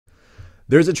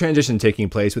There's a transition taking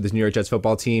place with this New York Jets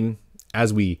football team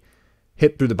as we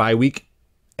hit through the bye week.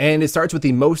 And it starts with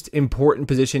the most important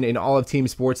position in all of team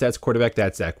sports. That's quarterback.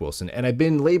 That's Zach Wilson. And I've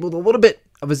been labeled a little bit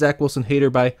of a Zach Wilson hater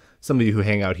by some of you who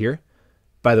hang out here.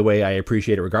 By the way, I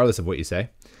appreciate it regardless of what you say.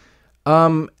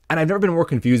 And I've never been more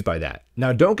confused by that.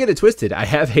 Now, don't get it twisted. I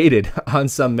have hated on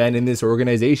some men in this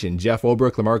organization. Jeff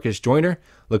Ulbrich, LaMarcus Joyner,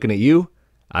 looking at you.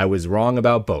 I was wrong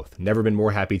about both. Never been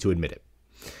more happy to admit it.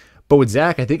 But with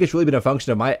Zach, I think it's really been a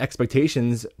function of my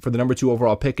expectations for the number 2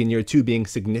 overall pick in year 2 being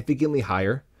significantly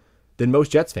higher than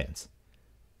most Jets fans.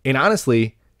 And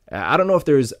honestly, I don't know if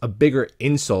there's a bigger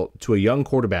insult to a young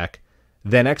quarterback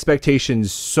than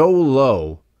expectations so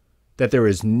low that there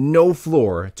is no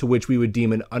floor to which we would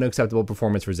deem an unacceptable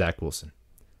performance for Zach Wilson.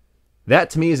 That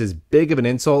to me is as big of an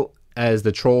insult as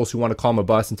the trolls who want to call him a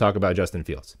bust and talk about Justin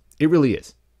Fields. It really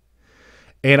is.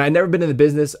 And I've never been in the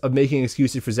business of making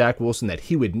excuses for Zach Wilson that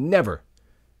he would never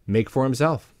make for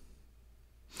himself.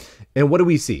 And what do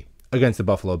we see against the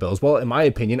Buffalo Bills? Well, in my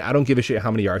opinion, I don't give a shit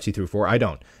how many yards he threw for. I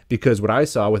don't. Because what I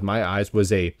saw with my eyes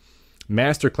was a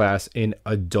masterclass in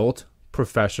adult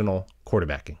professional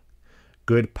quarterbacking.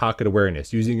 Good pocket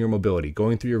awareness, using your mobility,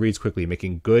 going through your reads quickly,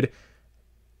 making good,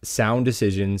 sound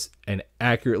decisions, and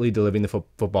accurately delivering the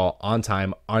football on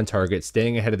time, on target,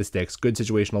 staying ahead of the sticks, good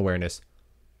situational awareness.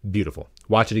 Beautiful.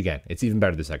 Watch it again. It's even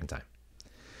better the second time.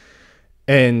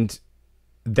 And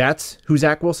that's who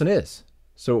Zach Wilson is.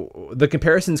 So the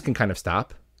comparisons can kind of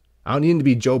stop. I don't need him to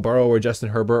be Joe Burrow or Justin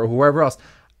Herbert or whoever else.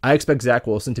 I expect Zach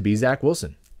Wilson to be Zach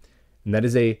Wilson. And that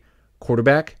is a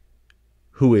quarterback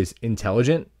who is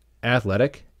intelligent,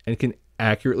 athletic, and can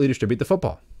accurately distribute the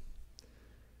football.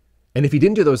 And if he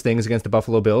didn't do those things against the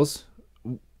Buffalo Bills,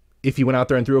 if he went out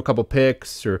there and threw a couple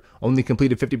picks or only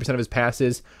completed 50% of his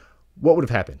passes, what would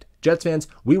have happened? Jets fans,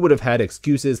 we would have had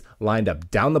excuses lined up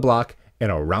down the block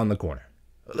and around the corner.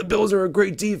 The Bills are a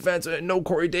great defense. No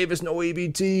Corey Davis, no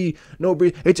ABT, no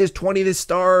Brees. It's just 20 to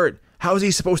start. How is he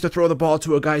supposed to throw the ball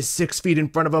to a guy 6 feet in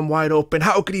front of him wide open?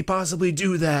 How could he possibly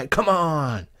do that? Come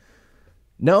on.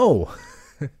 No.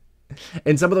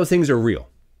 And some of those things are real,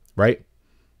 right?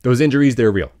 Those injuries,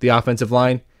 they're real. The offensive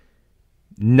line,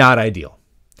 not ideal.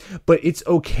 But it's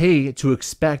okay to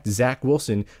expect Zach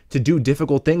Wilson to do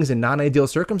difficult things in non-ideal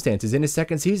circumstances in his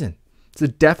second season. It's the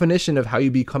definition of how you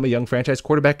become a young franchise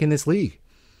quarterback in this league.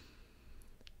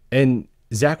 And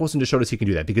Zach Wilson just showed us he can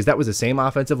do that because that was the same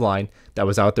offensive line that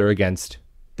was out there against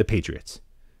the Patriots.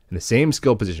 And the same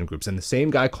skill position groups and the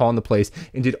same guy calling the plays.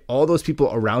 And did all those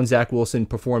people around Zach Wilson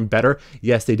perform better?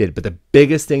 Yes, they did. But the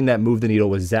biggest thing that moved the needle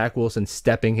was Zach Wilson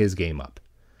stepping his game up.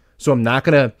 So I'm not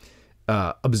going to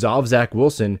absolve Zach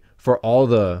Wilson for all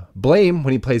the blame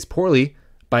when he plays poorly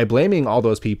by blaming all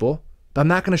those people, but I'm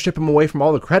not going to strip him away from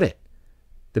all the credit.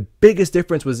 The biggest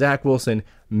difference was Zach Wilson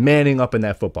manning up in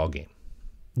that football game.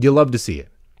 You love to see it.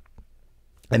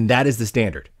 And that is the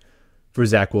standard for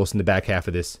Zach Wilson the back half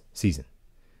of this season.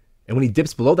 And when he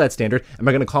dips below that standard, am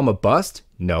I going to call him a bust?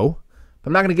 No. But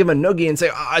I'm not going to give him a noogie and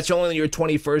say, it's only your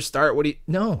 21st start.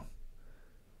 No.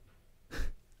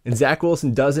 And Zach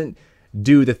Wilson doesn't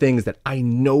do the things that I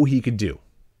know he could do.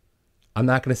 I'm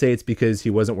not going to say it's because he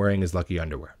wasn't wearing his lucky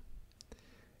underwear.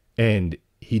 And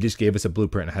he just gave us a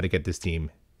blueprint on how to get this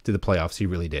team to the playoffs. He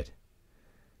really did.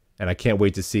 And I can't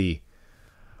wait to see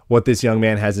what this young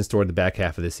man has in store at the back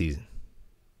half of this season.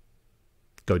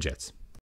 Go Jets.